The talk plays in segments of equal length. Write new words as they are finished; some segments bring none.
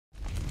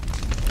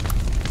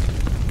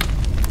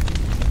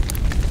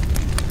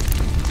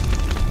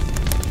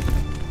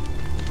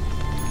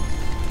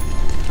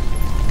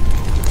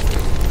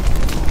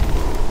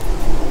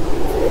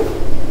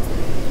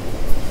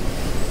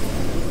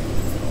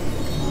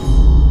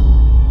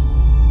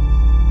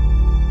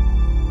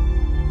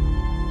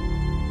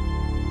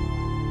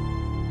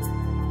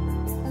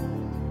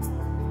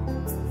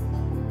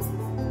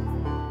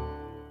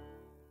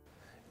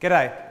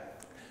G'day,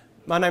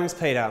 my name's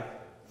Peter.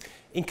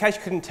 In case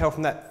you couldn't tell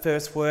from that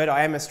first word,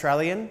 I am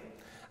Australian.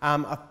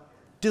 I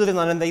do live in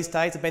London these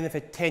days. I've been there for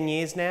 10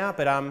 years now,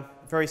 but I'm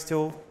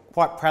still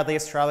quite proudly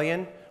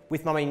Australian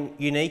with my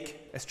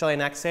unique Australian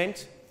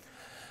accent.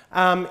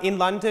 In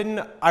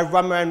London, I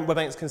run my own web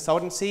analytics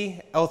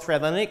consultancy,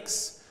 L3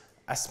 Analytics,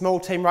 a small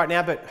team right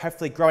now, but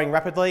hopefully growing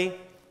rapidly.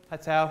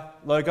 That's our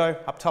logo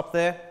up top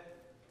there.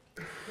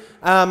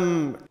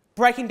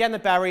 Breaking down the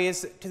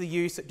barriers to the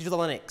use of digital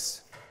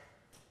analytics.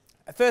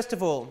 First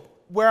of all,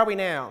 where are we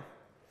now?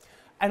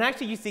 And I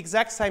actually used the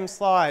exact same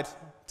slide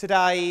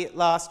today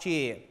last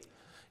year,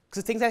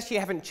 because things actually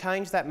haven't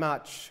changed that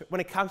much when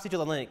it comes to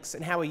digital analytics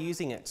and how we're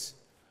using it.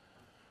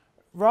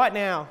 Right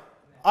now,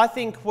 I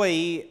think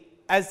we,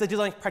 as the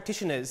digital analytics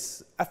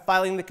practitioners, are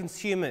failing the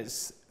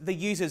consumers, the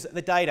users,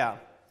 the data.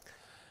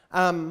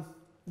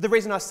 The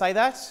reason I say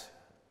that,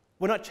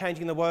 we're not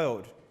changing the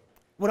world.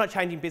 We're not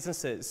changing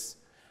businesses.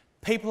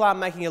 People are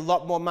making a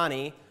lot more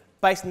money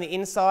based on the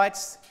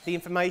insights, the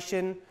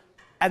information,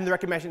 and the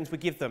recommendations we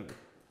give them.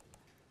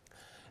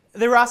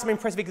 There are some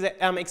impressive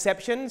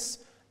exceptions.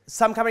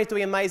 Some companies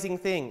doing amazing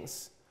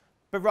things,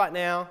 but right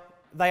now,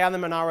 they are the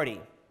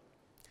minority.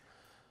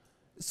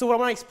 So what I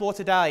want to explore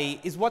today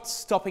is what's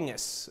stopping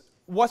us,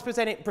 what's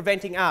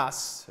preventing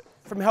us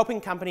from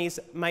helping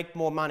companies make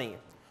more money.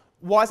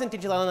 Why isn't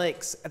digital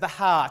analytics at the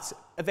heart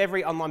of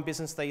every online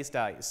business these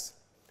days?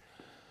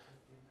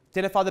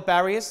 Identify the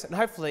barriers and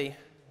hopefully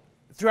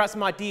throw out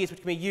some ideas which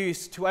can be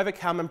used to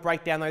overcome and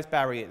break down those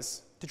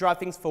barriers to drive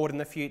things forward in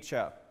the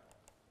future.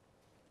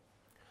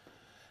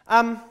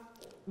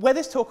 Where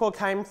this talk all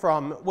came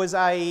from was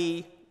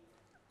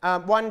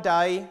one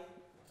day,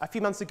 a few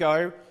months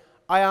ago,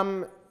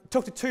 I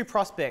talked to two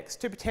prospects,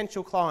 two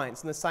potential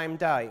clients on the same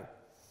day.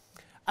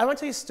 I want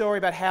to tell you a story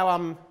about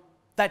how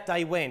that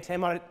day went, how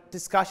my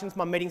discussions,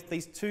 my meetings with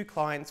these two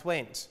clients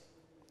went.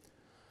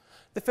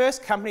 The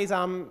first company is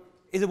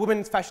a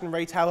women's fashion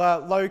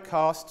retailer, low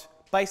cost,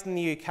 based in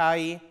the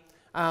UK,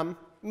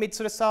 mid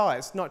sort of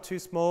size, not too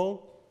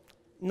small,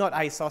 not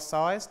ASOS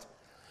sized.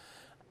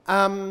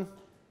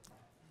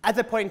 At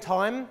that point in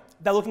time,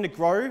 they're looking to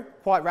grow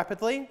quite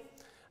rapidly.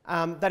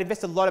 They'd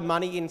invested a lot of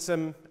money in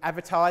some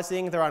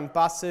advertising. They're on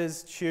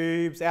buses,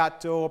 tubes,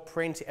 outdoor,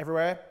 print,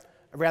 everywhere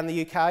around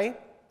the UK.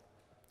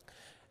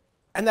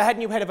 And they had a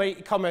new head of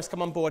e-commerce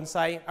come on board and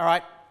say, all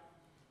right,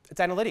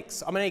 it's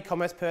analytics. I'm an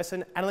e-commerce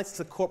person. Analytics is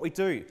the core we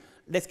do.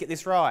 Let's get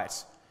this right.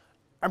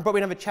 And brought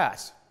me in to have a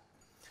chat.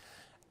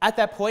 At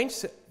that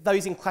point, they're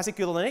using classic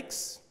Google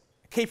Analytics.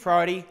 Key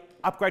priority,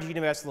 upgrade to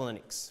Universal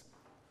Analytics.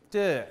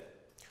 Duh.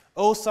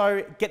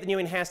 Also, get the new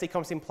enhanced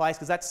e-commerce in place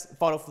because that's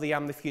vital for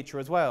the future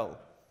as well.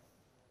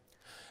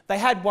 They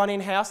had one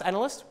in-house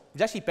analyst, who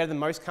was actually better than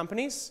most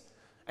companies,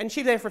 and she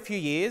was there for a few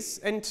years,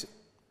 and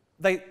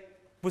they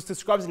was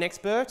described as an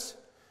expert.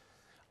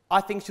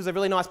 I think she was a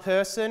really nice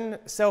person,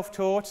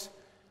 self-taught.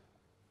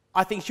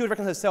 I think she would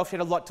reckon herself she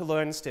had a lot to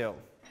learn still.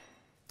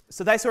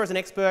 So they saw her as an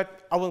expert.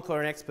 I wouldn't call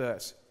her an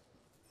expert.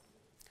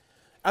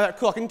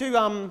 Cool, I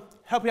can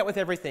help you out with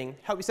everything.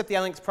 Help you set the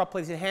analytics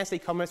properly, enhance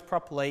e-commerce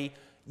properly,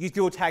 use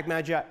Google Tag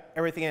Manager,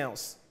 everything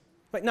else.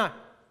 But no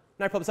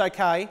problem, it's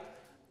okay.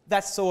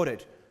 That's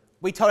sorted.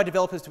 We told our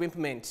developers to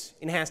implement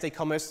enhanced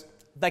e-commerce.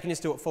 They can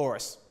just do it for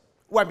us.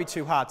 It won't be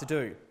too hard to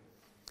do.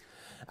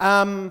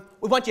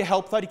 We want your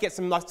help though to get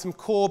some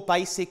core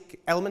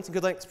basic elements in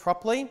Google Analytics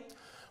properly.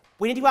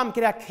 We need to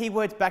get our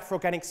keywords back for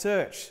organic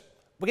search.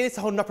 We're getting this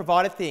whole not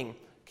provided thing.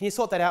 Can you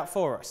sort that out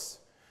for us?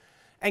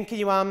 And can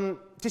you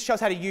just show us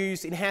how to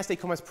use enhanced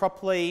e-commerce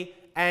properly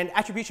and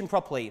attribution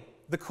properly,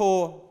 the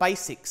core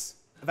basics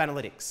of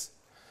analytics?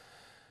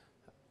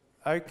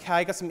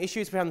 Okay, got some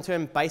issues around the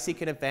term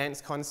basic and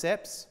advanced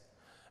concepts.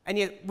 And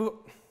yet,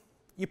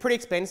 you're pretty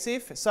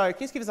expensive, so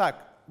can you just give us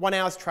 1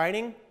 hour's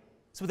training?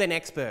 So we're then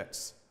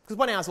experts. Because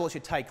 1 hour is all it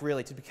should take,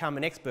 really, to become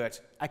an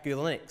expert at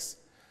Google Analytics.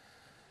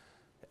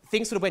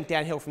 Things sort of went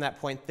downhill from that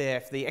point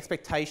there. The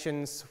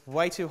expectations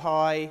way too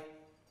high.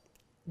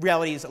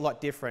 Reality is a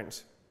lot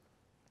different.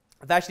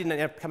 They actually didn't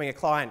end up becoming a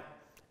client.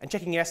 And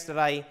checking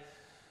yesterday,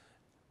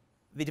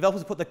 the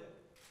developers put the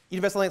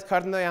Universal Analytics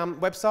code on the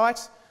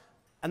website,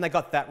 and they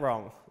got that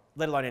wrong,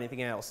 let alone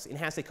anything else.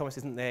 Enhanced e-commerce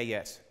isn't there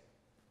yet.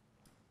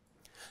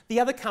 The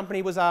other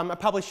company was a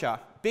publisher,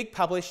 big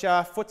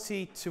publisher,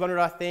 FTSE 200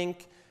 I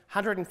think,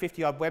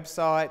 150 odd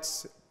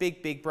websites,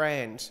 big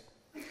brand.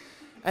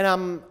 And I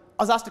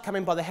was asked to come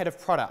in by the head of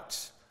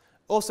product.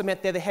 Also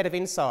met there the head of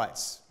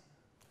insights,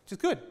 which is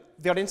good,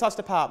 the odd insights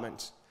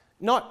department.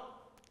 Not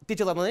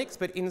digital analytics,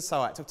 but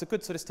insights, so it's a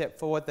good sort of step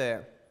forward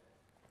there.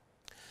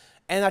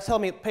 And they tell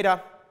me,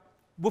 Peter,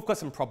 we've got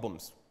some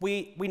problems.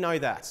 We know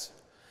that.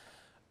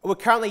 We're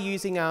currently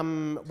using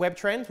web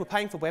trends, we're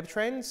paying for web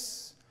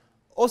trends.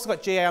 Also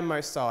got GA on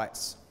most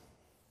sites.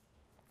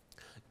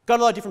 Got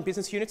a lot of different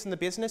business units in the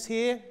business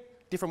here,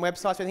 different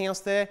websites, everything else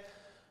there.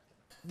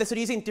 They're sort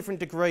of using different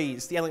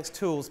degrees, the analytics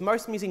tools.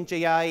 Most of them using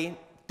GA,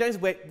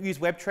 don't use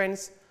web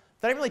trends.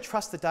 They don't really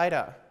trust the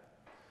data.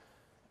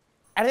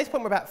 And at this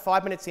point, we're about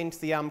 5 minutes into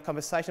the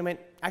conversation. I went,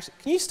 actually,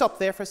 can you stop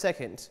there for a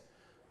second?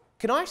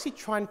 can I actually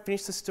try and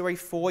finish the story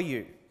for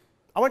you?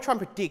 I want to try and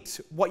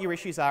predict what your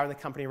issues are in the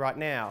company right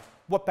now,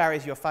 what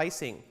barriers you're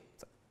facing.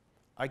 So,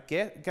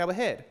 go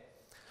ahead.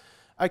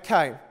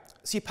 Okay,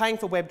 so you're paying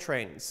for web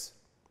trends.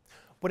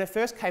 When it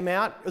first came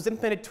out, it was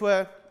implemented to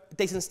a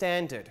decent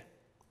standard.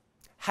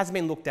 Hasn't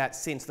been looked at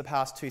since the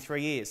past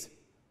 2-3 years.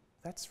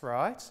 That's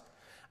right.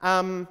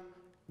 No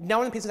one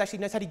in the business actually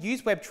knows how to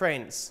use web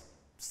trends,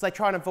 so they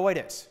try and avoid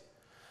it.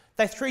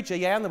 They threw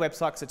GA on the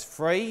website because it's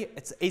free,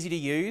 it's easy to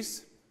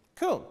use.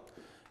 Cool.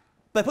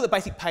 But they put the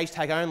basic page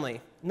tag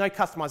only, no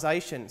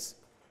customizations.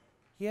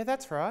 Yeah,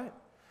 that's right.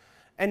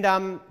 And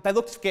they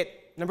look to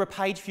get number of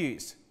page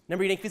views,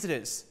 number of unique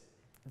visitors.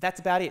 That's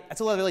about it.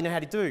 That's all they really know how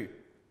to do.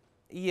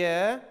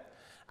 Yeah.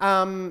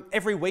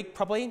 Every week,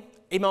 probably,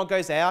 email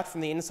goes out from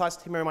the insights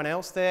team or everyone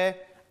else there,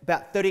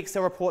 about 30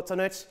 Excel reports on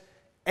it.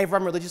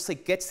 Everyone religiously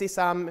gets this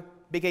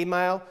big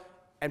email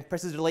and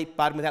presses the delete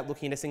button without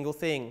looking at a single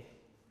thing.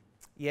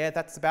 Yeah,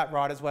 that's about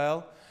right as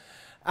well.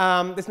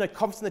 There's no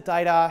confidence in the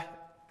data.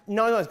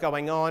 No one knows what's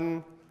going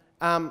on.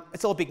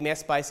 It's all a big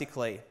mess,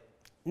 basically. It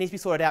needs to be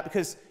sorted out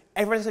because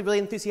everyone's really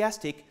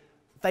enthusiastic.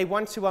 They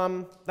want to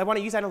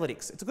use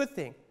analytics. It's a good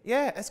thing.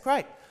 Yeah, that's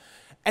great.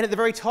 And at the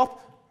very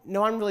top,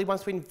 no one really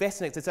wants to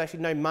invest in it. There's actually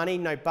no money,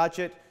 no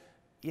budget.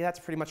 Yeah, that's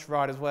pretty much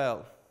right as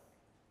well.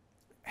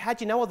 How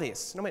do you know all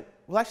this? And I went,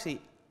 well, actually,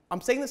 I'm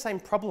seeing the same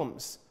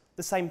problems,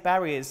 the same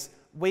barriers,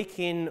 week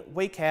in,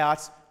 week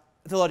out,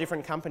 with a lot of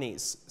different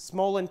companies.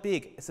 Small and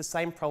big, it's the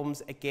same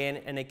problems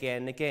again and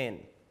again and again.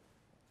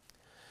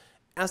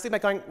 And I was thinking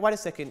about going, wait a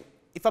second,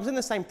 if I'm seeing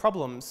the same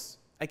problems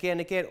again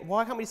and again,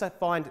 why can't we just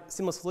find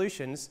similar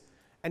solutions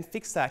and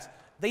fix that?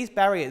 These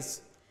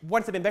barriers,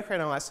 once they've been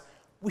recognised,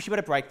 we should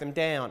better break them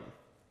down.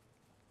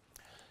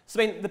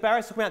 So I mean, the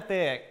barriers talking about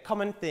there,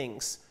 common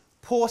things,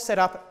 poor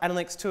setup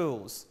analytics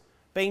tools,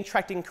 being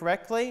tracked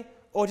incorrectly,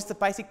 or just the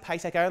basic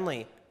page tag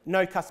only,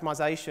 no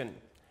customisation,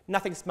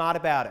 nothing smart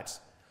about it.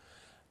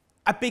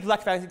 A big lack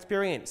of analytics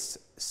experience.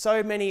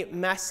 So many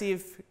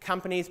massive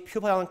companies,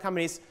 pure play online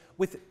companies,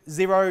 with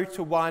 0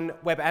 to 1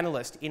 web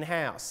analyst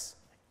in-house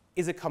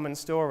is a common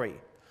story.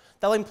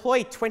 They'll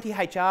employ 20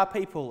 HR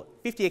people,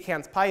 50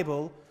 accounts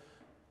payable,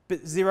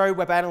 but 0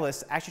 web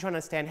analysts actually trying to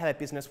understand how their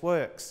business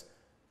works,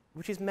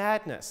 which is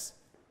madness.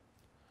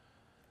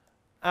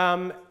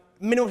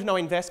 Minimal to no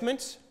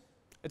investment.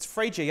 It's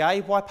free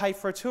GA, why pay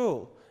for a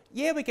tool?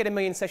 Yeah, we get 1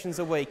 million sessions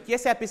a week.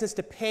 Yes, our business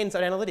depends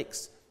on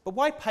analytics, but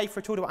why pay for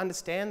a tool to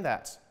understand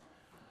that?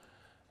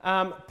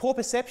 Poor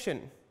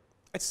perception.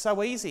 It's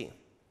so easy.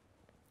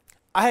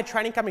 I had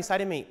training companies say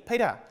to me,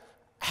 Peter,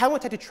 how long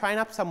would it take to train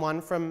up someone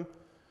from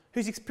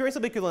who's experienced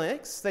with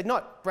Linux, they're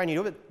not brand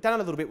new to it, but done a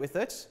little bit with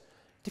it,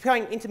 to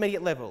becoming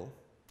intermediate level?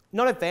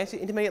 Not advanced,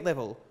 intermediate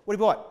level.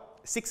 What,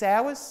 6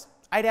 hours?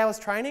 8 hours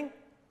training?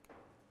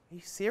 Are you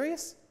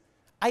serious?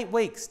 8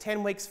 weeks,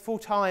 10 weeks, full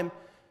time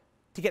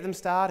to get them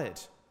started.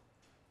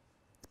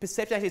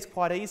 Perception actually is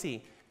quite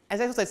easy.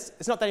 As I said,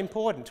 it's not that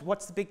important.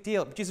 What's the big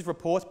deal? It produces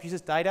reports,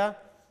 produces data.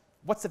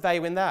 What's the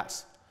value in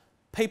that?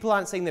 People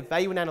aren't seeing the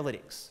value in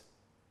analytics.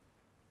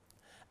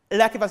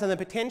 Lack of us on the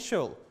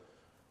potential.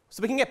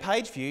 So we can get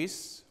page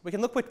views. We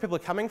can look where people are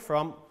coming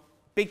from.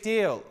 Big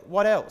deal.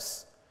 What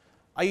else?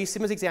 I use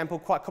Simmer's example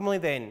quite commonly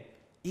then.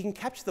 You can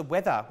capture the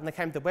weather when they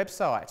came to the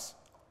website.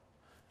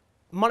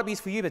 Might not be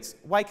used for you, but it's,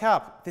 wake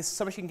up. There's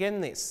so much you can get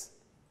in this.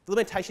 The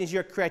limitation is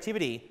your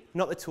creativity,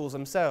 not the tools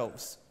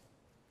themselves.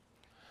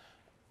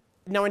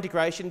 No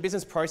integration,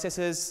 business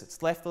processes,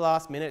 it's left the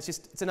last minute,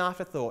 it's an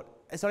afterthought.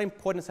 It's not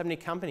important to so many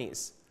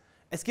companies.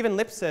 It's given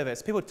lip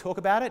service. People talk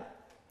about it,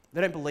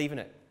 they don't believe in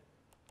it.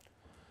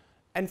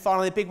 And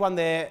finally, the big one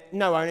there,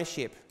 no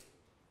ownership.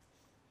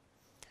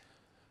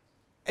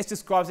 It's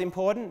described as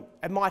important.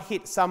 It might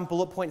hit some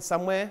bullet point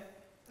somewhere.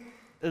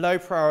 Low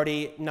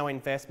priority, no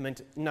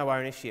investment, no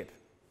ownership.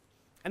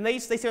 And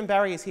these 7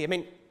 barriers here, I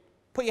mean,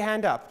 put your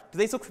hand up. Do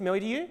these look familiar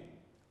to you?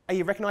 Are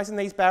you recognising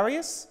these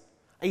barriers?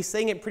 Are you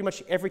seeing it in pretty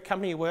much every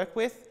company you work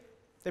with?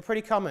 They're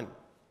pretty common.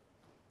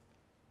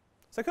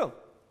 So cool.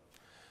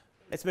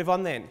 Let's move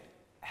on then.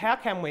 How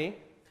can we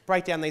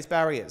break down these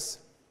barriers?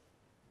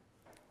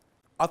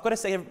 I've got a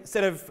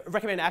set of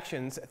recommended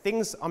actions,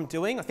 things I'm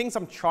doing, or things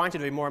I'm trying to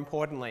do more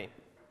importantly,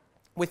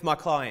 with my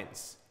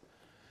clients.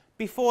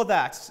 Before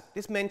that,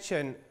 just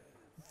mention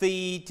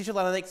the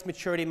digital analytics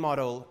maturity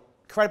model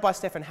created by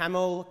Stefan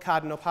Hamill,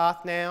 Cardinal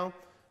Path now.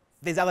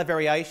 There's other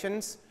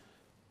variations.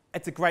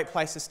 It's a great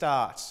place to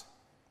start.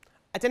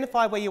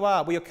 Identify where you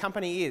are, where your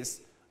company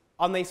is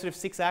on these sort of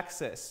 6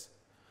 axes.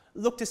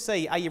 Look to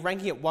see, are you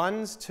ranking at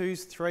 1s,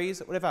 2s,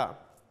 3s, whatever.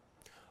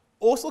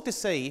 Also look to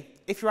see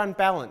if you're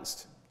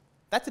unbalanced.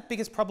 That's the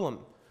biggest problem.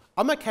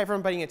 I'm okay for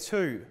everyone being a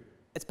 2.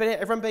 It's better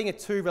everyone being a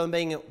 2 rather than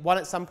being a 1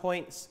 at some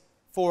points,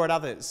 4 at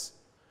others.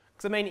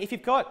 Because I mean, if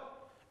you've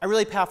got a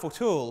really powerful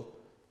tool,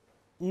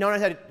 no one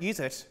knows how to use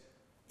it,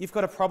 you've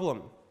got a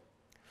problem.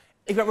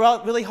 If you've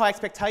got really high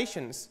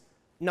expectations,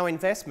 no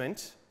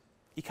investment,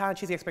 you can't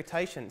achieve the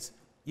expectations,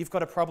 you've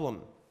got a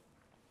problem.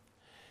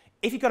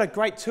 If you've got a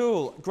great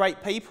tool,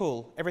 great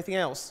people, everything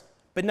else,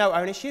 but no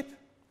ownership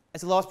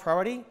as the lowest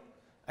priority,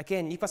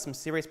 again, you've got some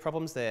serious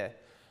problems there.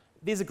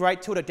 This is a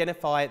great tool to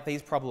identify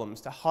these problems,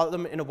 to highlight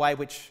them in a way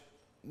which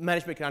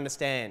management can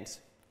understand,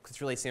 because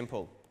it's really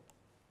simple.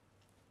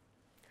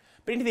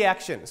 But into the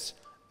actions.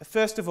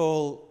 First of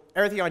all,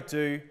 everything I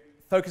do,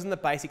 focus on the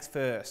basics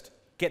first.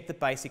 Get the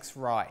basics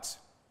right.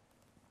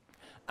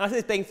 And I see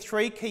there's being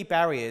 3 key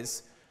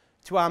barriers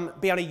to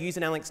be able to use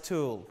an analytics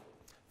tool.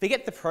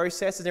 Forget the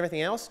processes and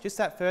everything else, just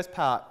that first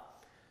part.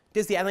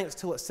 Does the analytics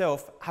tool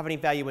itself have any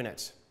value in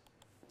it?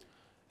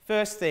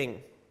 First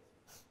thing,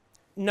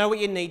 know what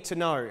you need to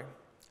know.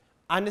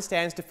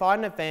 Understand, define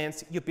in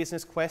advance your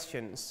business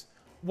questions.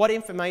 What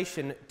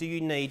information do you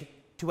need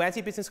to answer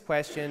your business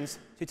questions,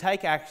 to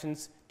take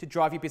actions, to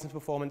drive your business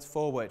performance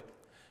forward?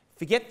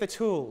 Forget the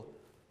tool.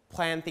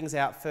 Plan things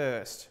out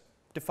first.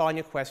 Define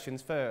your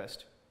questions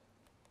first.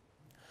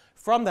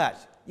 From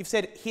that, you've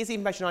said, here's the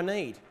information I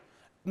need.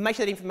 Make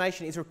sure that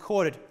information is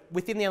recorded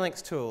within the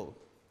analytics tool.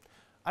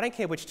 I don't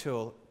care which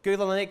tool.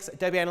 Google Analytics,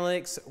 Adobe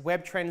Analytics,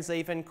 Web Trends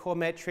even, Core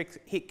Metrics,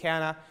 Hit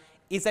Counter.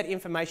 Is that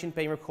information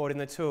being recorded in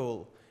the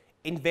tool?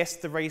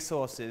 Invest the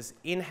resources,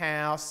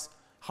 in-house,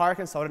 hire a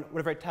consultant,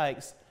 whatever it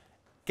takes.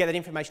 Get that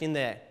information in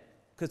there.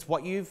 Because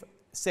what you've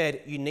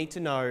said you need to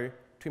know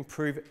to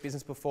improve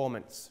business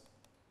performance.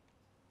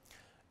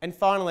 And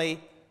finally,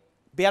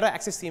 be able to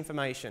access the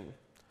information.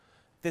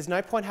 There's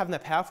no point having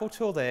that powerful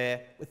tool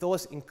there with all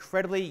this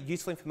incredibly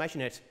useful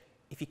information in it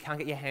if you can't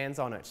get your hands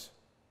on it.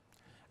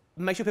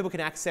 Make sure people can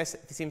access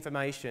this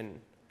information.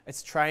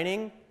 It's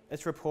training,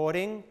 it's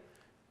reporting,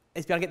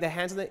 it's being able to get their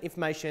hands on the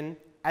information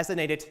as they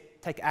need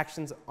it, take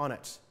actions on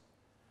it.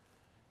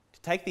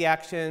 To take the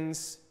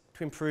actions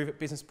to improve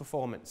business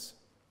performance.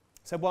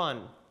 So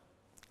 1,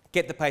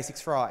 get the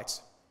basics right.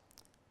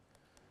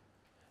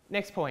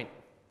 Next point,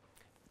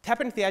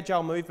 tap into the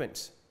agile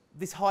movement.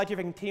 This high idea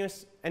of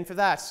continuous, and for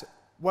that,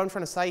 what I'm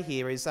trying to say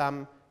here is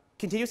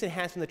continuous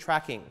enhancement of the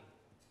tracking.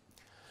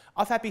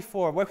 I've had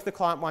before, I worked with a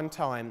client one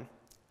time,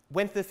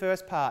 went through the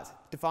first part,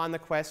 defined the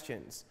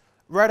questions,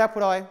 wrote up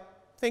what I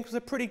think was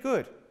a pretty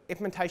good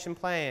implementation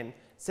plan,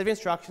 set of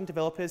instructions,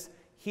 developers,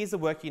 here's the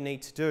work you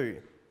need to do.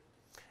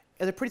 It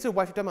was a pretty sort of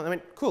way to do it. I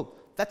went, cool,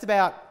 that's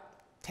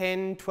about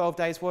 10, 12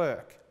 days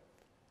work.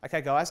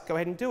 Okay guys, go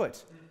ahead and do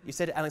it. You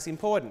said analytics is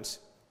important.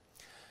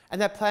 And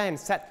that plan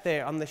sat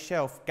there on the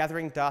shelf,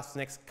 gathering dust for the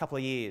next couple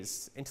of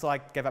years until I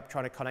gave up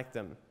trying to connect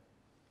them.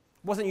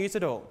 Wasn't used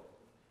at all.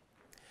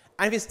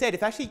 And if instead,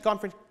 if actually gone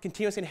for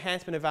continuous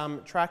enhancement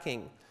of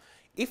tracking,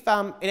 if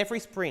in every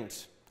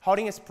sprint,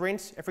 holding a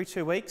sprint every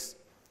 2 weeks,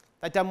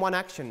 they'd done one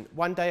action,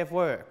 1 day of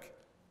work.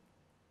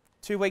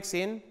 2 weeks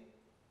in,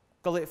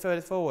 got a little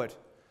further forward.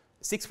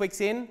 6 weeks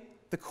in,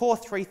 the core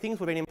 3 things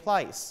would have been in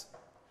place.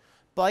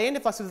 By the end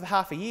of like, sort of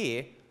half a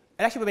year,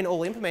 it actually would have been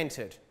all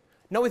implemented.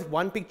 Not with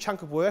one big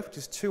chunk of work, which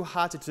is too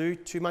hard to do,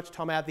 too much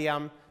time out of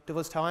the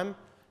developer's time.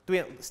 Doing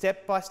it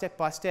step by step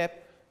by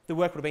step, the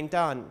work would have been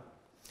done.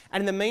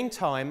 And in the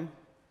meantime,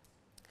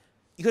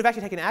 you could have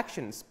actually taken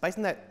actions based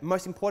on that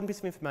most important piece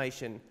of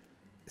information,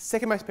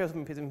 second most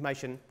important piece of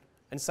information,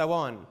 and so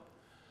on.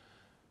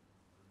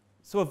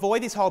 So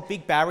avoid this whole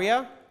big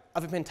barrier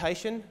of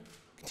implementation,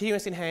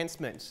 continuous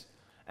enhancement.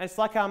 And it's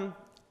like lean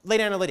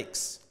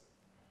analytics.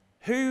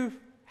 Who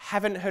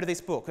haven't heard of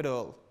this book at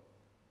all?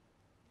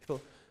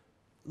 People,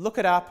 look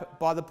it up,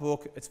 buy the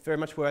book, it's very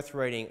much worth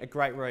reading, a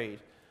great read.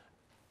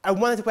 And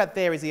one thing about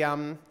there is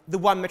the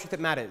one metric that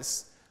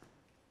matters.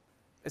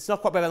 It's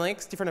not quite web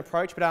analytics, different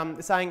approach, but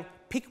they're saying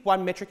pick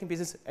one metric in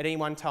business at any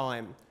one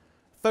time.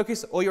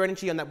 Focus all your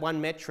energy on that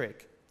one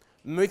metric.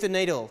 Move the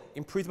needle,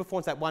 improve the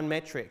performance of that one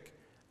metric.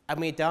 And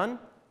when you're done,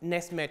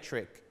 next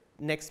metric,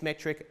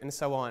 and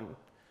so on.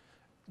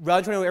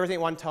 Rather than trying to do everything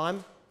at one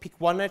time, pick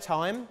one at a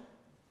time,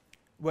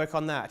 work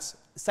on that.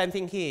 Same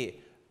thing here.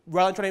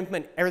 Rather than trying to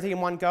implement everything in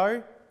one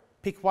go,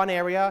 pick one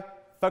area,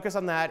 focus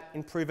on that,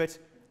 improve it,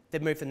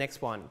 then move to the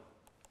next one.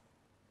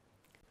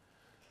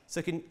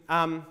 So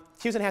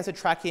continuous enhanced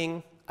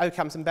tracking,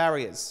 overcome some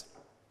barriers.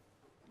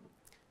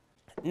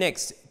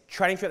 Next,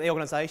 training throughout the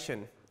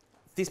organisation.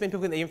 This means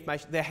people get the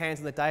information, their hands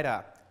on the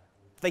data.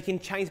 They can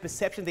change the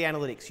perception of the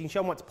analytics. You can show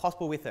them what's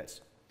possible with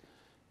it.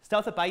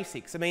 Start with the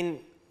basics. I mean,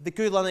 the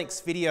Google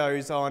Analytics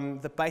videos on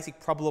the basic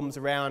problems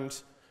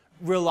around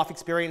real life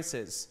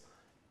experiences.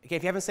 Again,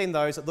 if you haven't seen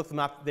those, look them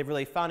up. They're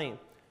really funny.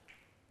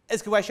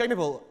 It's a good way of showing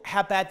people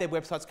how bad their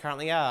websites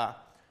currently are.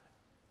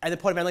 And the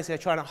point of analytics is they're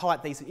trying to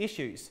highlight these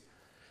issues.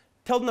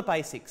 Tell them the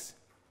basics.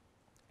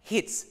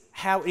 Hits,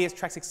 how ES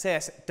track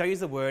success. Don't use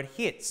the word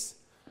hits.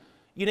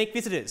 Unique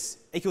visitors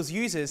equals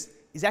users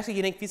is actually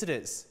unique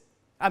visitors.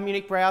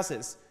 Unique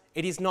browsers.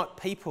 It is not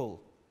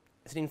people.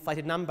 It's an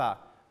inflated number.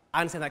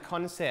 Understand that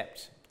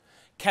concept.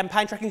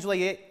 Campaign tracking is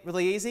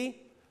really easy.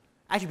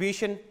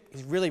 Attribution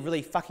is really,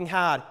 really fucking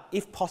hard,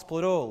 if possible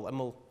at all.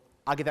 And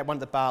I'll get that one at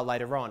the bar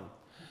later on.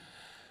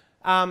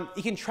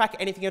 You can track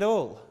anything at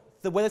all.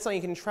 The weather is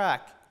something you can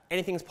track.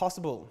 Anything is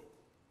possible.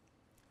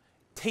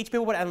 Teach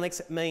people what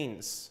analytics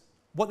means,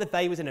 what the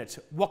value is in it,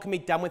 what can be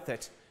done with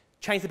it.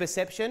 Change the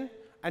perception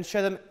and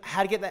show them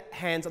how to get their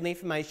hands on the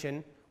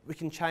information. We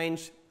can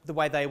change the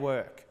way they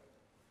work.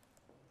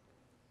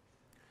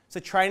 So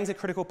training is a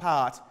critical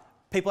part.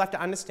 People have to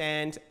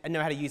understand and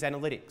know how to use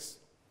analytics.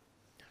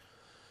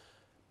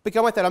 But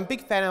going with that, I'm a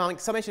big fan of,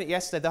 like someone mentioned it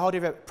yesterday, the whole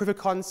idea of proof of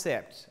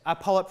concept, a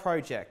pilot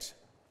project.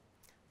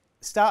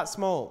 Start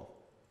small.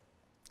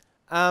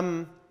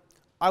 I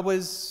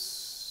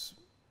was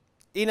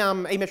in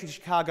eMetrics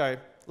Chicago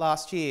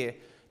last year,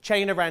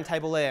 chatting at a round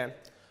table there,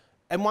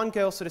 and one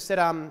girl sort of said,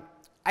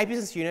 8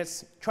 business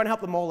units, trying to help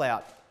them all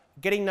out,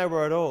 getting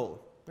nowhere at all.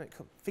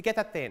 Forget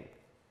that then.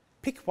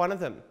 Pick one of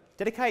them.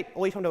 Dedicate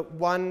all your time to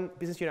one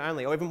business unit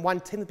only, or even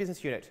 1/10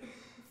 business unit.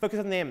 Focus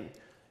on them.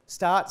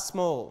 Start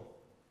small.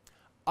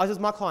 I was with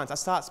my clients, I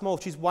start small,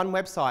 choose one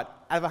website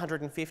out of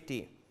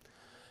 150.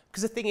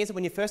 Because the thing is,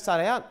 when you first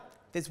start out,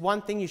 there's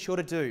one thing you're sure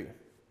to do.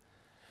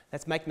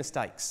 That's make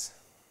mistakes.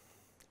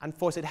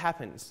 Unfortunately, it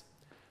happens.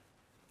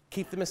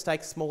 Keep the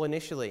mistakes small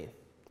initially.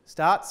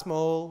 Start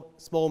small,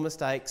 small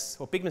mistakes,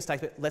 or big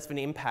mistakes, but less of an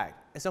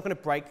impact. It's not going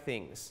to break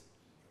things.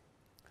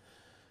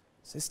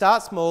 So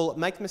start small,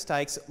 make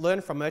mistakes,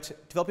 learn from it,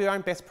 develop your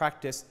own best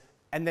practice,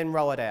 and then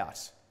roll it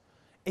out.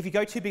 If you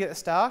go too big at the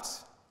start,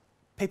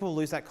 people will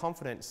lose that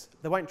confidence.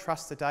 They won't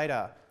trust the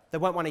data. They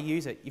won't want to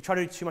use it. You try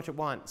to do too much at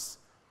once.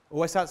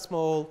 Always start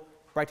small,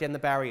 break down the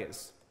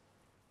barriers.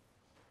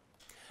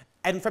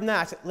 And from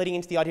that, leading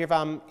into the idea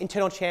of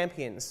internal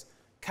champions,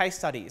 case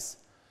studies.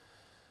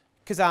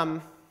 Because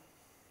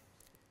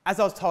as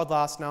I was told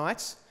last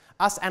night,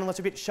 us analysts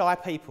are a bit shy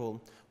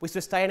people. We sort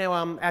of stay in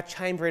our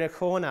chamber in a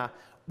corner.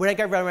 We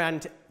don't go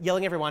around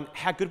yelling at everyone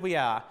how good we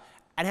are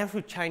and how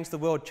we've changed the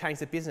world,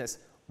 changed the business.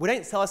 We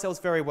don't sell ourselves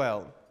very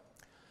well.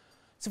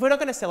 So if we're not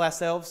going to sell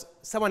ourselves,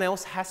 someone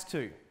else has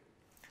to.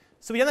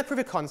 So we've done that proof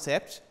of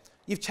concept.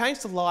 You've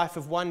changed the life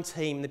of one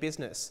team in the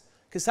business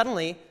because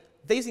suddenly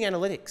these are the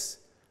analytics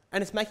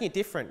and it's making a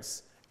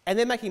difference and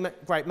they're making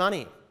great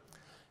money.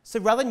 So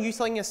rather than you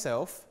selling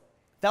yourself,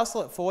 they'll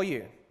sell it for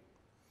you.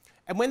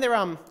 And when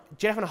they're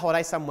jet off on a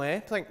holiday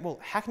somewhere, they're like, well,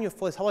 how can you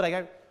afford this holiday?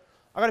 I go,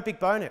 I got a big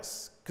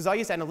bonus because I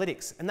use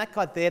analytics. And that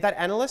guy there, that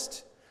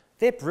analyst,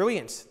 they're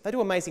brilliant. They do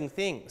amazing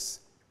things.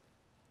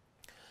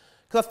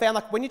 Because I found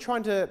like when you're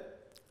trying to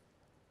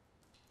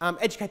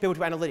educate people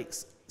to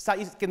analytics, start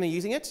getting them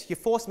using it, you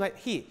force them,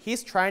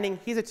 here's training,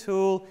 here's a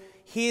tool,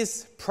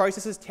 here's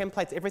processes,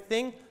 templates,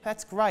 everything.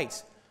 That's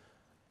great.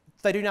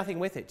 They do nothing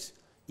with it.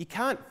 You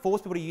can't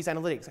force people to use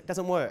analytics. It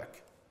doesn't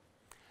work.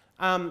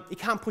 You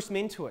can't push them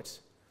into it.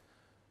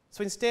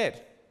 So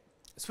instead,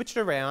 switch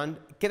it around,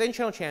 get the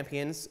internal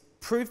champions,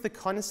 prove the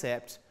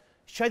concept,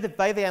 show the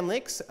value of the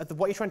analytics of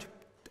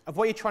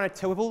what you're trying to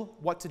tell people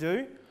what to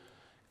do.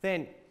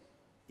 Then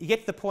you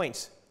get to the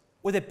point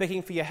where they're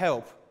begging for your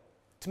help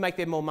to make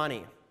them more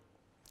money.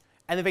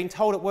 And they're being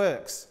told it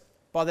works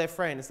by their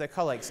friends, their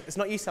colleagues. It's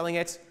not you selling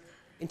it.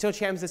 Internal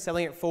champions are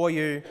selling it for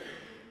you,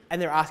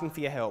 and they're asking for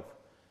your help.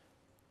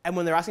 And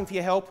when they're asking for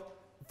your help,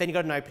 then you've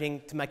got an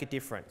opening to make a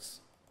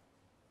difference.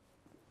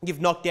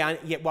 You've knocked down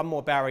yet one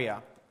more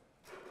barrier.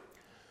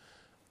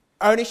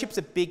 Ownership's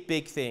a big,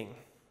 big thing.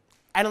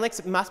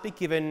 Analytics must be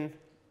given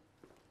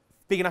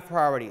big enough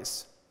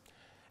priorities.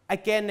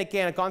 Again and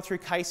again, I've gone through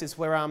cases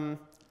where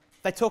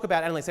they talk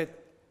about analytics. They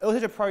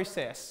illustrate a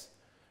process.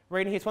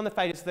 Reading here, it's one of the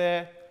pages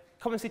there.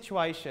 Common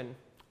situation.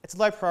 It's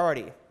low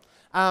priority.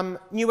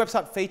 New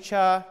website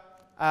feature,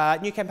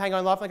 new campaign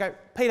going live. And I go,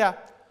 Peter,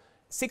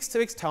 6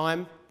 weeks'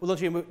 time, we'll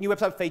launch a new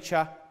website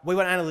feature. We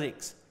want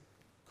analytics.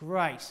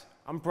 Great.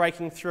 I'm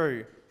breaking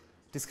through.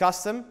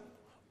 Discuss them.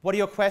 What are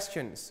your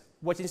questions?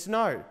 What do you need to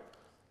know?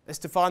 Let's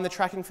define the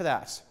tracking for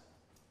that.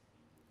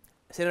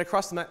 Send it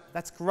across them.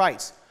 That's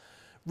great.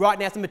 Right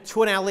now, it's number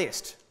 2 on our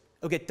list.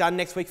 It'll get done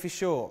next week for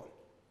sure.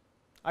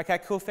 Okay,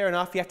 cool, fair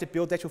enough. You have to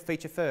build the actual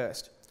feature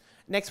first.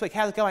 Next week,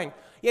 how's it going?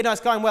 Yeah, no,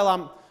 it's going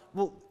well.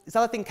 Well, this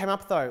other thing came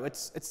up though.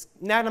 It's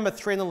now number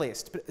 3 on the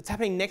list, but it's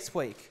happening next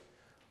week.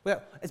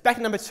 Well, it's back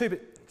at number 2,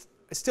 but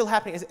it's still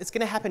happening. It's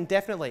going to happen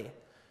definitely.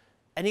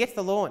 And you get to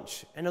the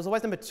launch, and it was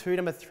always number 2,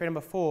 number 3,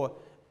 number 4.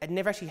 It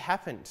never actually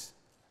happened.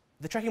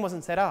 The tracking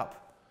wasn't set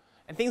up.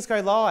 And things go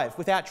live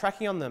without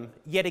tracking on them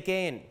yet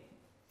again.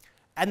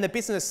 And the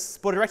business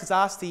board of directors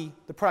asked the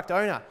product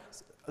owner,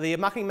 the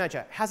marketing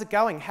manager, how's it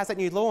going? How's that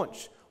new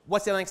launch?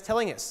 What's the analytics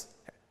telling us?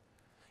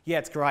 Yeah,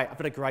 it's great. I've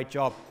done a great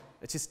job.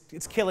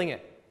 It's killing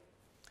it.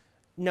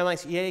 No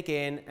analytics yet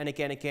again and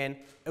again and again.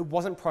 It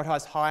wasn't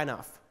prioritized high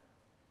enough.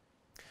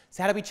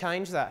 So how do we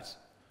change that?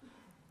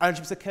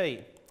 Ownership's the key.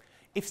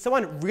 If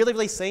someone really,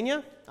 really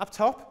senior up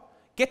top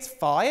gets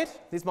fired,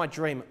 this is my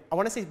dream. I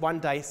want to see one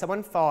day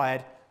someone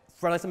fired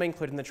for analytics being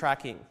included in the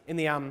tracking, in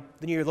the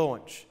new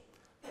launch.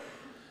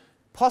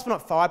 Possibly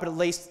not fired, but at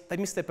least they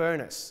missed their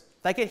bonus.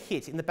 They get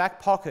hit in the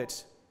back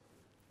pocket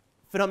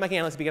for not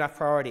making analytics a big enough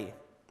priority.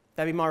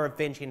 That'd be my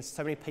revenge against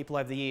so many people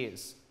over the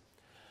years.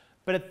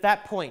 But at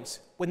that point,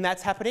 when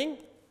that's happening,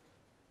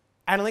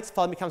 analytics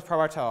finally becomes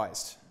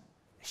prioritised.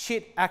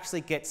 Shit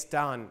actually gets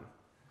done.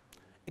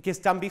 It gets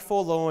done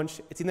before launch.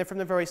 It's in there from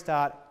the very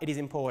start. It is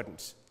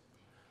important.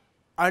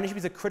 Ownership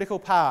is a critical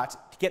part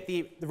to get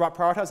the right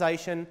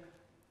prioritisation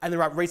and the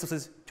right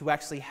resources to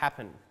actually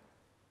happen.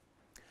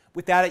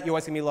 Without it, you're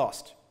always going to be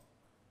lost.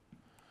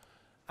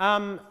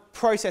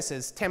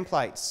 Processes,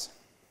 templates.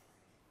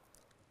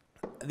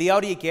 The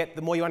older you get,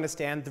 the more you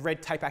understand the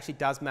red tape actually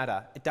does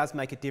matter. It does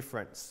make a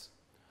difference.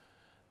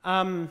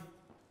 You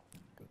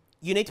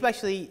need to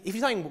actually, if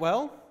you're doing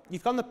well,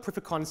 you've gotten the proof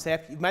of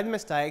concept, you've made the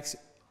mistakes,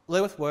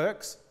 learn what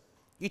works,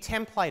 you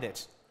template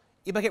it.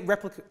 You make it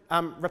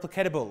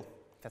replicatable.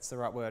 That's the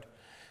right word,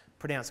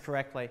 pronounced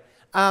correctly.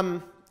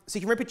 So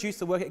you can reproduce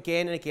the work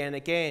again and again and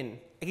again.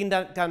 It can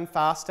be done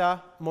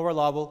faster, more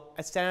reliable,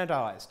 and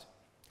standardised.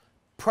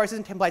 Processes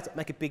and templates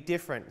make a big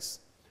difference.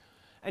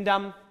 And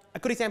a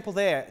good example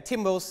there,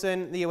 Tim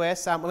Wilson in the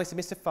US, when we're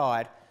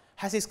Mystified,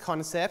 has this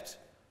concept,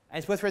 and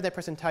it's worth reading their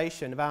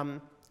presentation,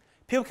 of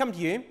people come to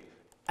you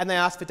and they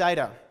ask for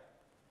data.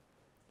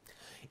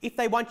 If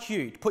they want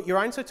you to put your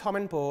own sort of time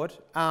on board,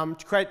 to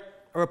create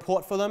a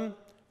report for them,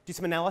 do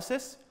some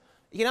analysis,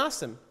 you can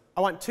ask them,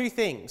 I want 2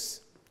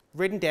 things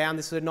written down,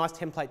 this sort of nice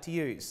template to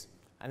use.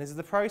 And this is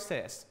the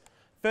process.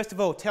 First of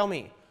all, tell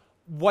me,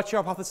 what's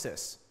your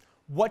hypothesis?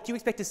 What do you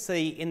expect to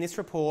see in this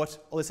report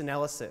or this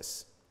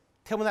analysis?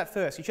 Tell me that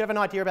first. You should have an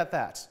idea about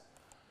that.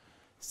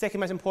 Second,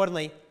 most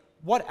importantly,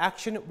 what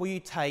action will you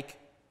take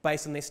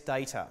based on this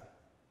data?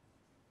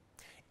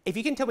 If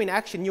you can tell me an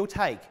action you'll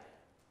take,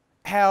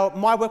 how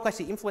my work will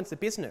actually influence the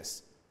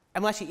business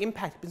and will actually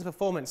impact business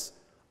performance,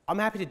 I'm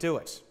happy to do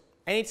it.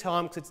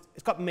 Anytime, because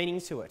it's got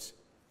meaning to it.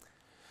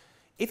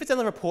 If it's on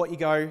the report, you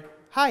go,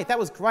 hey, that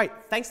was great.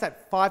 Thanks for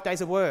that 5 days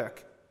of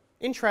work.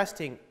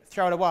 Interesting.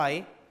 Throw it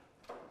away.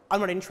 I'm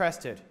not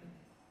interested.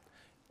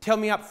 Tell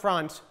me up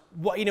front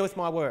what you know with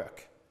my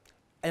work,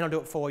 and I'll do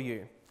it for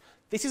you.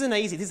 This isn't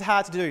easy. This is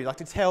hard to do. Like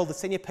to tell the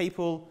senior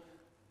people,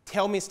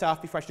 tell me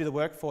stuff before I do the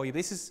work for you.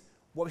 This is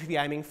what we should be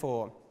aiming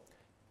for.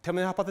 Tell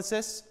me the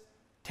hypothesis.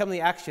 Tell me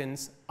the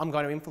actions I'm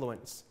going to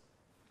influence.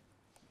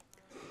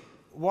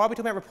 Why are we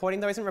talking about reporting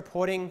though? Isn't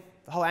reporting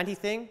the whole anti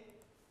thing?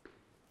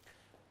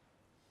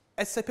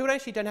 So people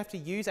actually don't have to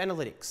use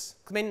analytics.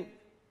 I mean,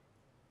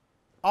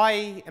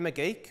 I am a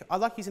geek. I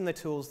like using the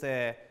tools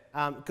there.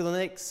 Google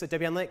Analytics,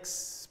 Adobe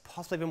Analytics,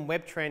 possibly even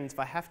Web Trends if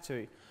I have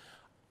to.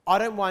 I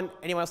don't want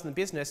anyone else in the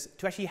business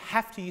to actually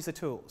have to use the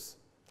tools.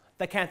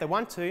 They can if they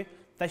want to.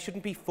 They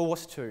shouldn't be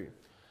forced to.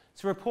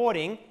 So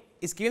reporting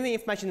is giving the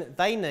information that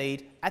they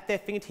need at their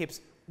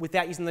fingertips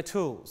without using the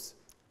tools.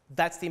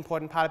 That's the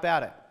important part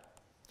about it.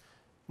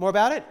 More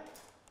about it?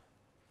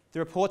 The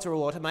reports are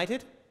all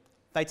automated.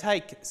 They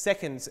take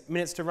seconds,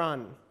 minutes to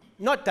run.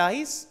 Not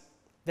days.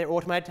 They're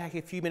automated to take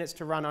a few minutes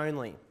to run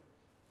only.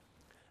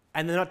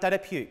 And they're not data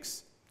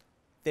pukes.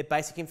 They're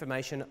basic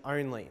information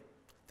only.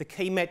 The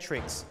key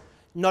metrics,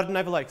 not an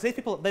overload. Because these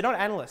people, they're not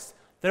analysts.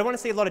 They don't want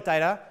to see a lot of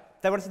data.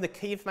 They want to see the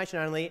key information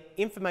only,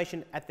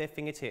 information at their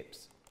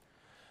fingertips.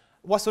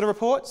 What sort of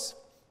reports?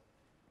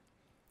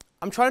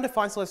 I'm trying to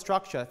define sort of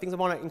structure, things I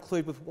want to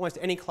include with almost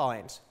any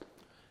client.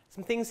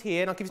 Some things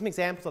here, and I'll give you some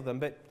examples of them,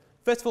 but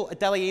first of all, a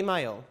daily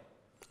email.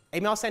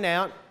 Email sent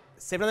out,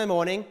 7 in the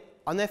morning,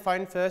 on their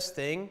phone first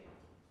thing,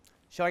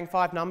 showing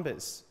 5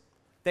 numbers.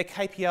 Their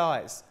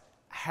KPIs.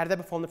 How did they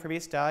perform the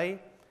previous day?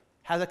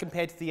 How did they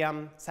compare to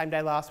the same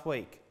day last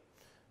week?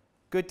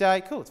 Good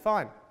day, cool, it's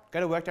fine. Go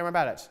to work, don't worry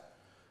about it.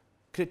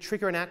 Could it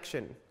trigger an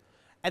action?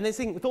 And this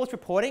thing, with all this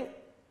reporting,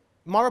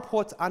 my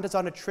reports aren't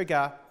designed to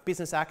trigger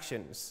business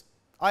actions.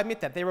 I admit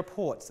that, they're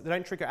reports, they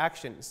don't trigger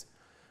actions.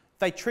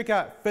 They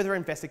trigger further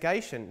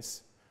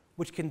investigations,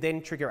 which can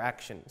then trigger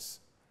actions.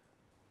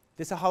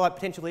 This will highlight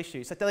potential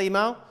issues. So daily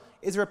email,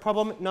 is there a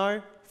problem?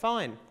 No,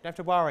 fine, don't have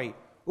to worry.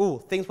 Ooh,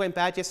 things went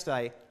bad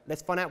yesterday.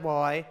 Let's find out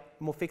why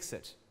and we'll fix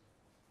it.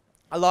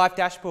 A live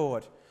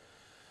dashboard.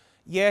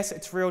 Yes,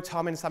 it's real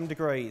time in some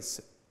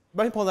degrees.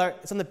 Most important though,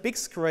 it's on the big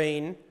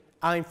screen,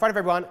 in front of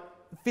everyone,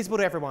 visible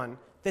to everyone.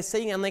 They're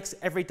seeing analytics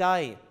every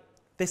day.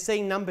 They're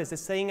seeing numbers, they're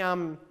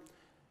seeing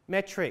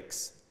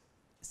metrics.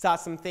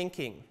 Starts them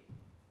thinking.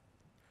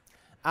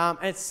 And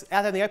it's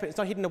out there in the open, it's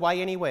not hidden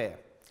away anywhere.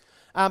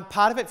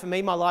 Part of it for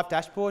me, my live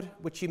dashboard,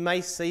 which you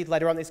may see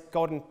later on this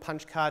golden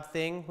punch card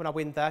thing when I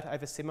win that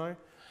over Simo.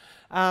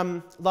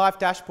 Live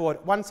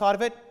dashboard, one side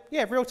of it,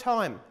 yeah, real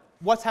time.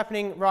 What's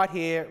happening right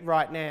here,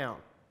 right now.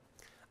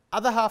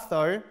 Other half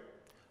though,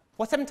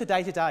 what's happening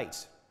today to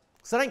date?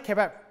 Because I don't care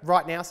about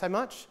right now so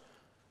much.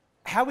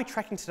 How are we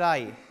tracking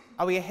today?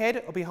 Are we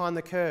ahead or behind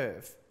the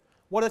curve?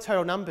 What are the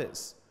total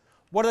numbers?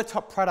 What are the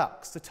top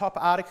products, the top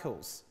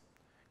articles?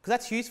 Because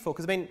that's useful,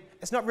 because I mean,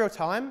 it's not real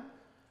time,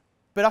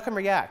 but I can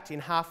react in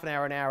half an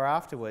hour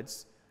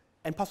afterwards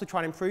and possibly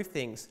try and improve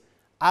things.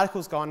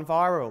 Article's gone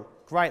viral.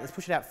 Great, let's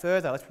push it out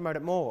further, let's promote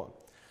it more.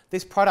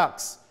 This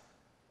product's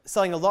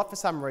selling a lot for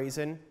some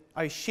reason.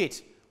 Oh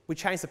shit, we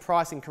changed the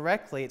price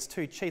incorrectly, it's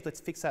too cheap,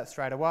 let's fix that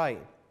straight away.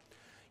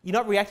 You're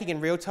not reacting in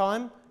real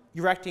time,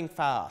 you're reacting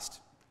fast,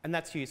 and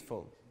that's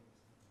useful.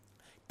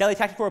 Daily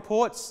tactical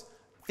reports,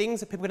 things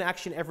that people can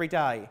action every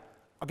day.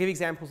 I'll give you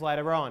examples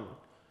later on.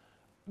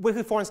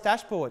 Weekly performance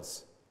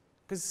dashboards,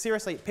 because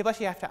seriously, people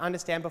actually have to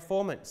understand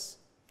performance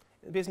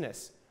in the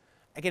business.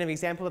 Again, an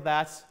example of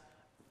that.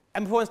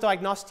 And performance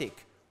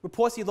diagnostic,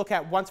 reports you look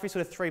at once every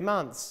sort of 3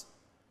 months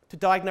to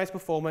diagnose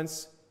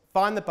performance,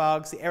 find the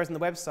bugs, the errors in the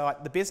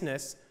website, the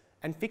business,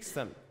 and fix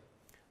them.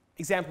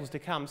 examples to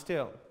come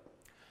still.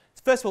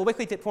 So first of all,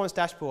 weekly performance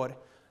dashboard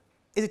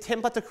is a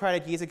template I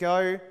created years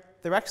ago.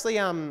 They're actually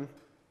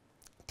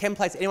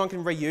templates anyone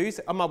can reuse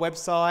on my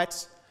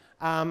website.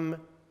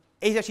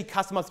 Easy to actually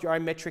customize your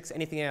own metrics,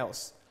 anything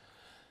else.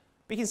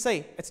 But you can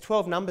see, it's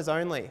 12 numbers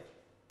only.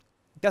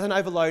 It doesn't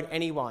overload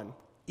anyone.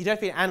 You don't have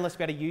to be an analyst to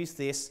be able to use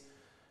this.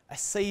 A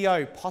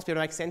CEO possibly to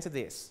make sense of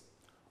this.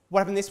 What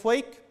happened this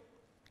week?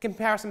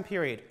 Comparison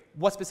period.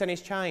 What's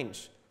percentage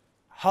change?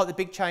 Highlight the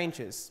big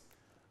changes.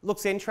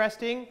 Looks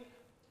interesting?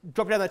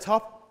 Drop it down the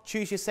top,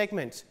 choose your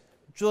segment.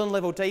 Drill in a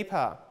level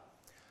deeper.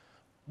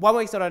 1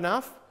 week's not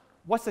enough.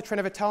 What's the trend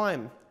over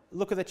time?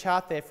 Look at the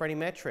chart there for any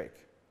metric.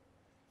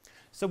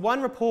 So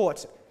one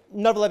report,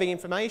 not relevant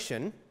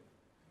information,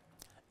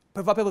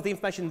 provide people with the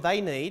information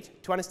they need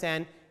to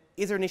understand,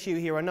 is there an issue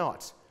here or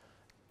not?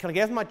 Can I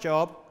get on with my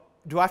job?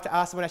 Do I have to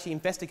ask someone to actually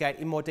investigate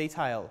in more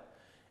detail?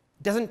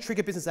 It doesn't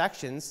trigger business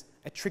actions,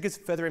 it triggers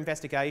further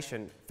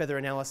investigation, further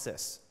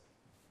analysis.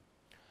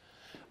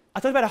 I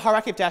talked about a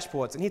hierarchy of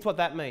dashboards, and here's what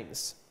that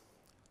means.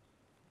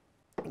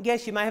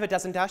 Yes, you may have a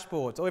dozen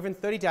dashboards, or even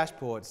 30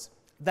 dashboards.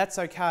 That's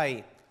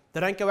okay. They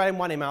don't go out in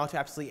one email to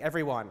absolutely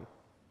everyone.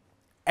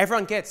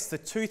 Everyone gets the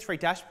 2-3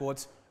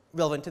 dashboards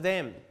relevant to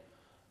them.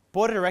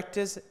 Board of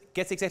Directors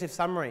gets the executive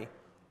summary.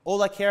 All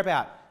they care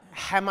about,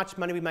 how much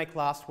money we make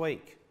last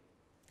week.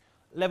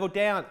 Level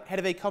down, head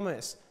of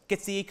e-commerce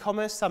gets the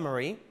e-commerce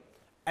summary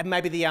and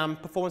maybe the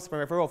performance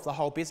summary overall for the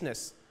whole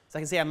business, so they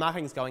can see how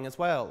marketing's going as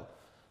well.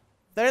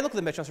 They don't look at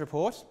the merchandise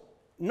report,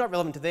 not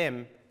relevant to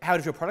them. How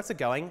individual products are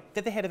going,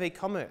 they're the head of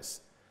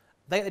e-commerce.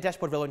 They get the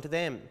dashboard relevant to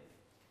them.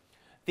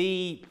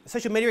 The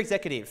social media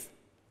executive,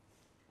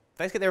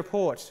 they just get their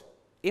report,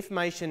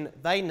 information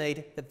they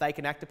need that they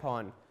can act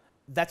upon.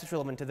 That's what's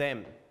relevant to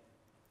them.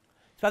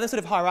 So this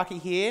sort of hierarchy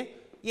here,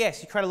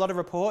 yes, you create a lot of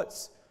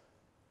reports,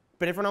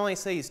 but everyone only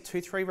sees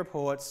 2-3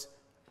 reports,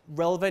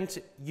 relevant,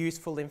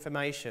 useful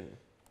information.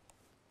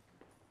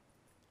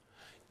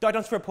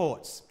 Diagnostic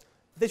reports.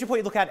 This report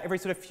you look at every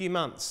sort of few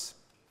months,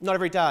 not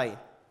every day.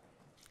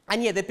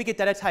 And yeah, they're bigger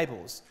data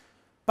tables,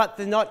 but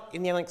they're not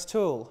in the analytics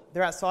tool.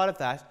 They're outside of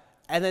that,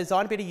 and they're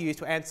designed to be used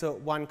to answer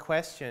one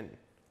question,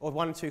 or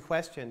 1 or 2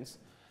 questions.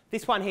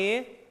 This one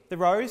here, the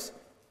rows,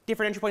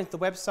 different entry points to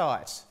the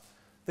website.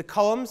 The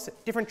columns,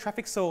 different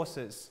traffic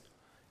sources.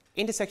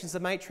 Intersections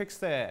of the matrix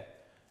there.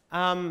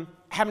 How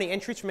many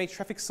entries from each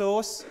traffic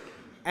source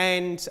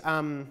and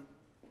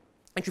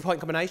entry point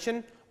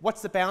combination.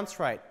 What's the bounce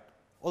rate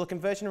or the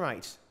conversion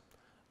rate?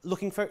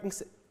 Looking for things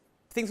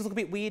that look a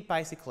bit weird,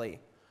 basically.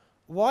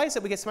 Why is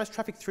it we get so much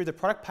traffic through the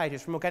product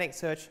pages from organic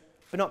search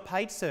but not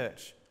paid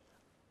search?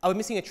 Are we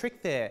missing a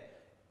trick there?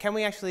 Can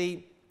we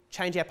actually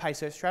change our paid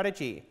search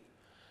strategy?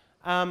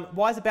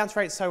 Why is the bounce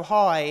rate so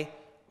high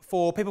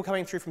for people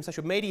coming through from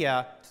social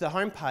media to the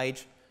home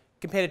page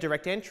compared to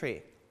direct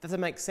entry? Doesn't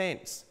make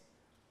sense.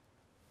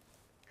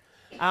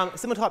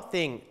 Similar type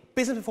thing,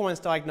 business performance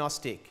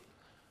diagnostic.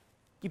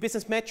 Your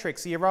business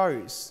metrics are your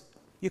rows,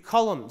 your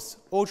columns,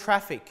 all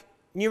traffic,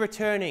 new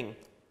returning,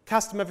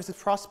 customer versus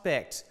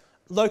prospect,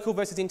 local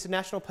versus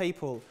international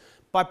people,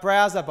 by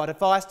browser, by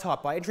device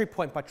type, by entry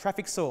point, by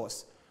traffic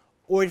source,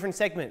 all different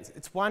segments.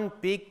 It's one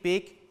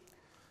big,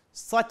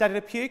 slight data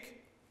to puke,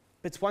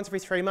 but it's once every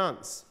 3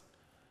 months.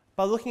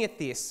 By looking at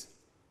this,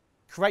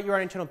 create your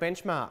own internal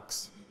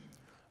benchmarks.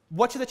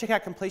 What should the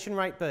checkout completion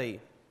rate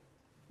be?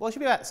 Well, it should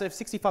be about sort of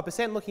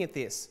 65% looking at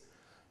this.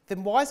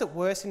 Then why is it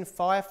worse in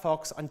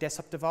Firefox on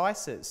desktop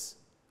devices?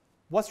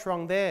 What's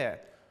wrong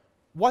there?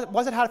 Why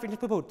is it harder for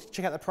people to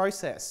check out the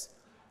process?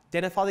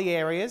 Identify the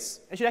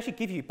areas. It should actually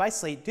give you,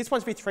 basically, this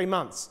once every 3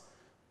 months.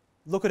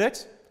 Look at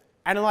it,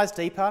 analyse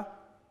deeper,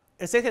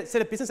 and set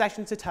of business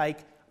actions to take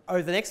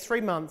over the next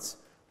 3 months,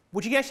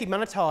 which you can actually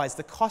monetize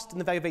the cost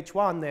and the value of each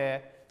one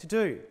there to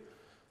do.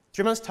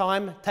 3 months'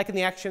 time, taking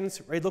the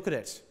actions, re-look at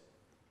it.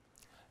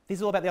 This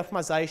is all about the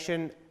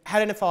optimization, how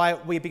to identify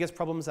where your biggest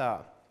problems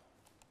are.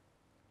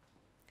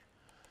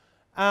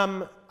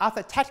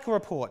 After tactical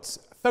reports,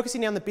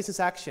 focusing on the business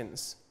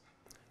actions.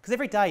 Because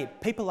every day,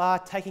 people are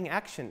taking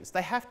actions.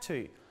 They have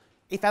to.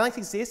 If analytics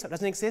exists or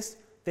doesn't exist,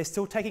 they're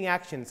still taking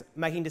actions,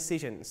 making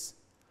decisions.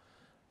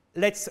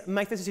 Let's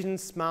make the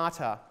decisions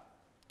smarter.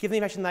 Give them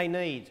the information they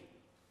need.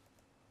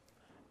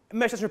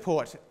 Merchandise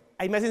report.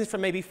 I mentioned this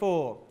from me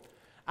before.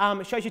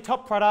 It shows you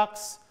top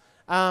products,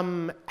 how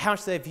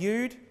much they're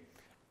viewed,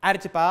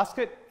 added to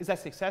basket, is that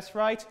success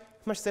rate,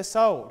 how much they're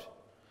sold.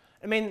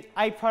 I mean,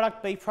 A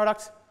product, B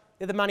product,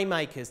 they're the money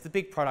makers, the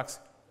big products.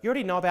 You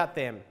already know about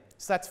them,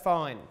 so that's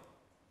fine.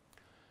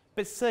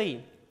 But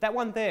C, that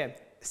one there,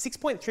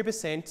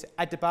 6.3%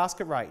 add to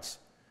basket rate,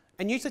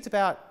 and usually it's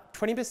about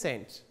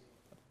 20%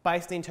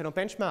 based on the internal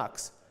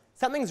benchmarks.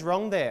 Something's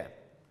wrong there.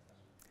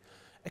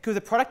 It could be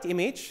the product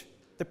image,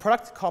 the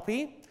product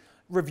copy,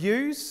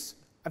 reviews,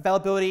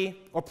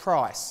 availability, or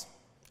price.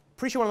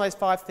 Pretty sure one of those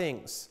 5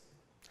 things.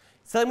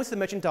 Selling with the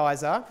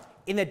merchandiser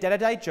in their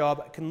day-to-day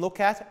job can look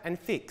at and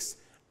fix.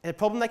 And the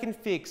problem they can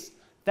fix,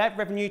 that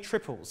revenue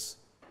triples.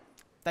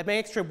 They make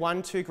extra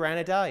 $1-2 grand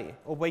a day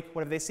or week,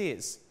 whatever this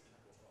is.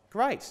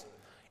 Great.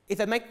 If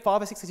they make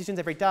 5 or 6 decisions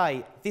every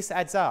day, this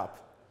adds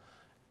up.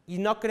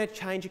 You're not going to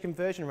change your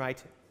conversion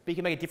rate, but you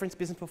can make a difference in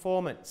business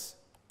performance.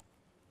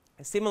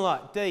 And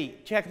similar, D,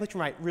 checkout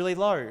completion rate, really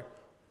low.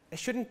 It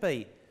shouldn't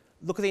be.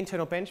 Look at the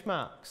internal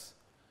benchmarks.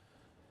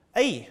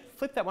 E,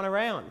 flip that one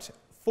around.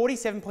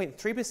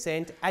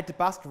 47.3% add to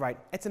basket rate.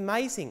 It's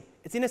amazing.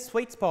 It's in a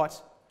sweet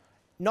spot,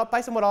 not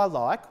based on what I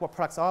like, what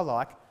products I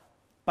like,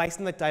 based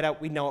on the data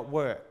we know it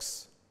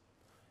works.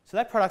 So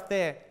that product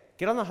there,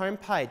 get on the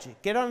homepage,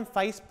 get it on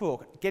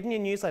Facebook, get in your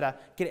newsletter,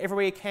 get it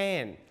everywhere you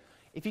can.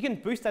 If you can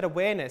boost that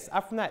awareness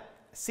up from that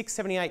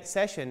 678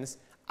 sessions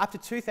up to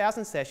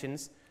 2,000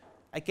 sessions,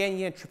 again,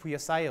 you're going to triple your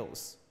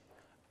sales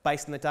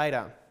based on the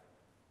data.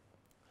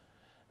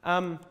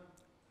 And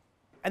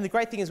the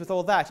great thing is with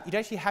all that, you don't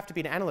actually have to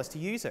be an analyst to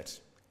use it.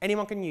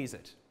 Anyone can use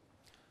it.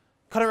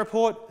 Content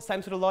report,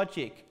 same sort of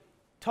logic.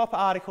 Top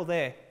article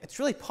there. It's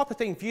really popular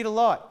thing, viewed a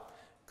lot.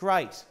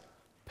 Great.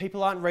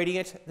 People aren't reading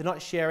it, they're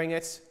not sharing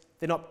it,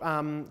 they're not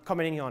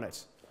commenting on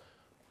it.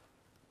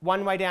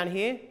 One way down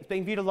here, it's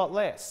being viewed a lot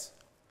less.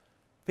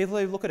 People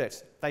who look at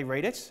it, they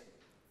read it,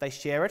 they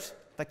share it,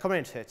 they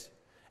comment it.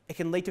 It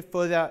can lead to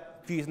further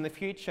views in the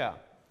future.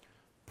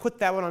 Put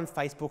that one on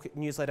Facebook,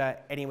 newsletter,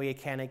 anywhere you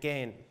can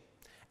again.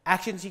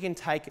 Actions you can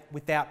take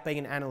without being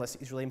an analyst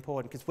is really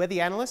important because we're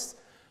the analysts,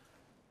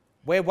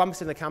 we're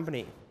 1% of the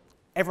company.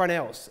 Everyone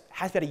else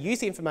has to be able to use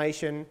the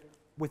information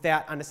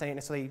without understanding it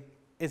necessarily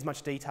as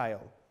much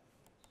detail.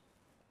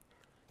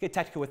 Get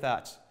tactical with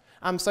that.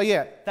 So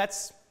yeah,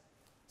 that's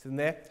in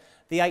there.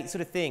 The 8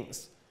 sort of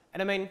things.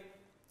 And I mean,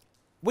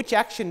 which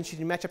action should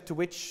you match up to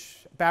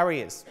which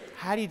barriers?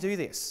 How do you do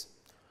this?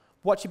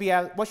 What should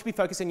be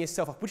focused on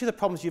yourself? Which are the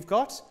problems you've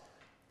got?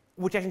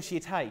 Which action should you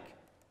take?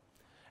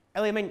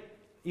 Ellie, I mean,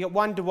 you got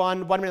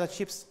one-to-one, one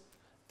relationships.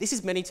 This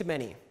is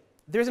many-to-many.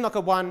 There isn't like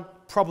a one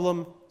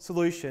problem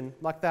solution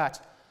like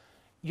that.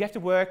 You have to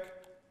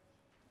work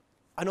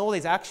on all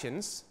these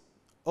actions,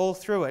 all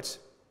through it,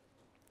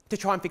 to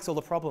try and fix all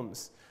the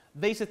problems.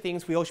 These are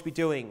things we all should be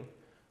doing.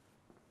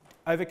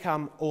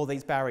 Overcome all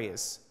these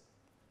barriers.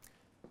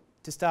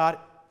 To start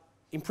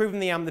improving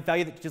the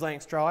value that Digital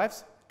Analytics drives,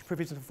 to improve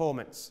business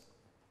performance.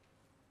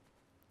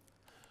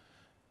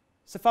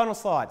 So final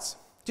slides.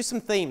 Just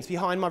some themes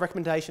behind my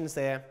recommendations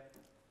there.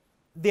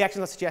 The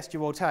actions I suggest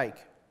you all take.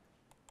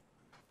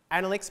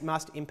 Analytics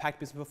must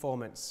impact business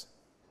performance.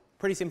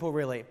 Pretty simple,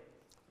 really.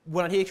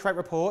 We're not here to create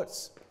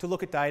reports, to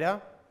look at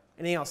data,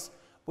 anything else.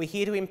 We're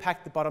here to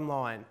impact the bottom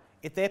line.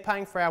 If they're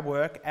paying for our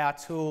work, our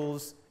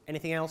tools,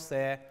 anything else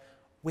there,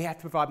 we have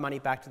to provide money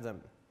back to them.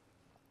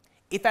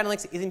 If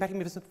analytics is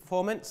impacting business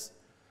performance,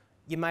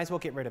 you may as well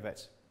get rid of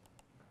it.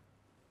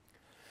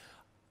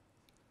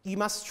 You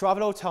must strive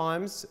at all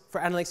times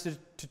for analytics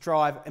to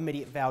drive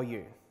immediate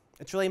value.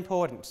 It's really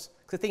important.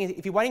 Because the thing is,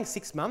 if you're waiting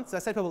 6 months, I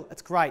say to people,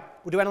 it's great.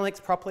 We'll do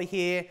analytics properly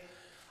here.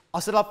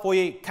 I'll set it up for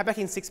you, come back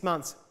in 6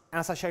 months, and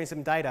I'll start showing you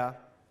some data.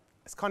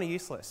 It's kind of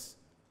useless.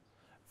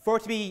 For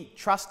it to be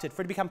trusted,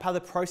 for it to become part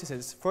of the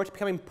processes, for it to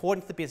become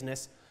important to the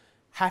business,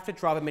 have to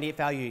drive immediate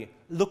value.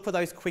 Look for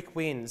those quick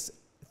wins,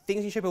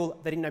 things you show people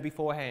they didn't know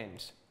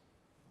beforehand.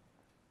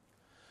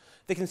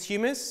 The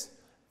consumers,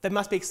 they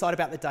must be excited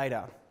about the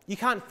data. You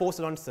can't force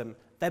it onto them.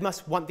 They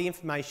must want the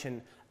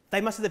information.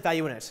 They must see the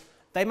value in it.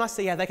 They must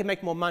see how they can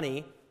make more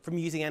money from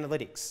using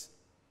analytics.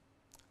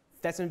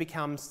 That's when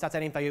it starts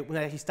adding value when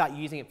they actually start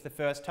using it for the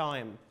first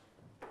time.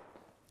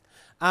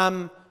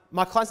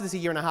 My clients did this a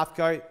year and a half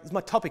ago. It was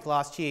my topic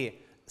last year.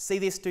 See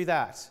this, do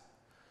that.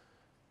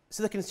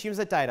 So the consumers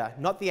of data,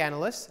 not the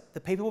analysts,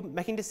 the people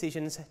making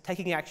decisions,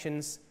 taking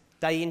actions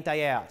day in,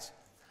 day out.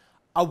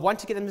 I want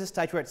to get them to the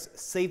stage where it's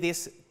see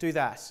this, do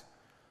that.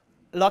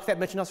 Like that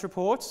merchandise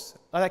report,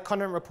 like that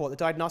content report, the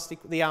diagnostic,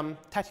 the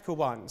tactical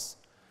ones.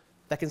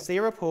 They can see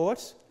a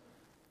report,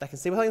 they can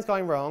see when something's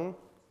going wrong,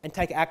 and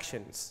take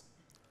actions.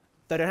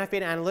 They don't have to be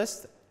an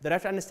analyst, they don't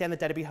have to understand the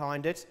data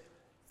behind it,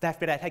 they have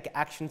to be able to take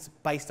actions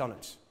based on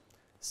it.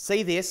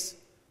 See this,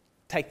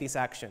 take this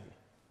action.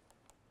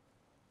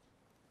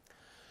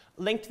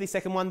 Link to the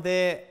second one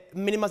there,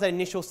 minimise that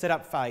initial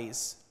setup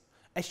phase.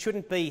 It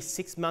shouldn't be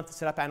 6 months to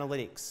set up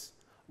analytics.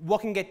 What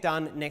can get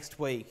done next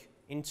week,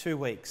 in 2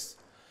 weeks?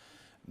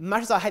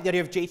 Much as I hate the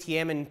idea of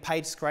GTM and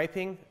page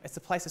scraping, it's the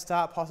place to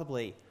start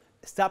possibly.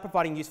 Start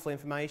providing useful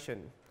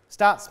information.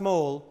 Start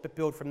small, but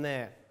build from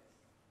there.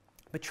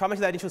 But try to make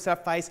that initial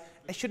setup phase,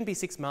 it shouldn't be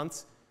 6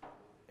 months,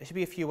 it should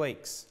be a few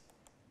weeks.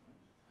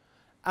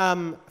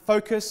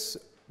 Focus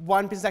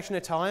one business action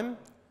at a time.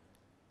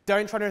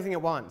 Don't try to do everything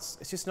at once.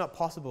 It's just not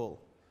possible.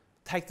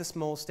 Take the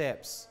small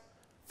steps.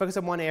 Focus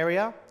on one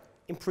area,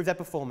 improve that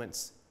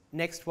performance.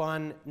 Next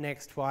one,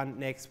 next one,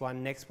 next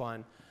one, next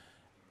one.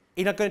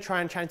 You're not going to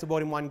try and change the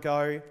world in one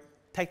go.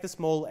 Take the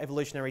small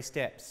evolutionary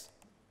steps.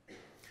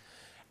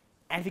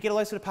 And if you get all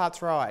those sort of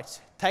parts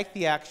right, take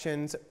the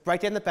actions,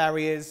 break down the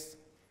barriers,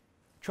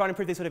 try and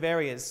improve these sort of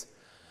areas.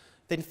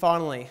 Then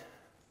finally,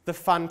 the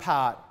fun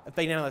part of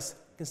being an analyst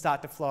can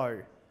start to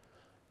flow.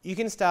 You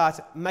can start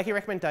making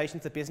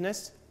recommendations to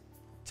business,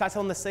 start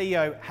telling the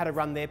CEO how to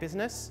run their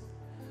business,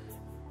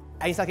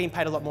 and you start getting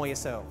paid a lot more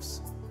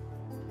yourselves.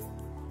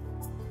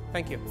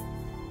 Thank you.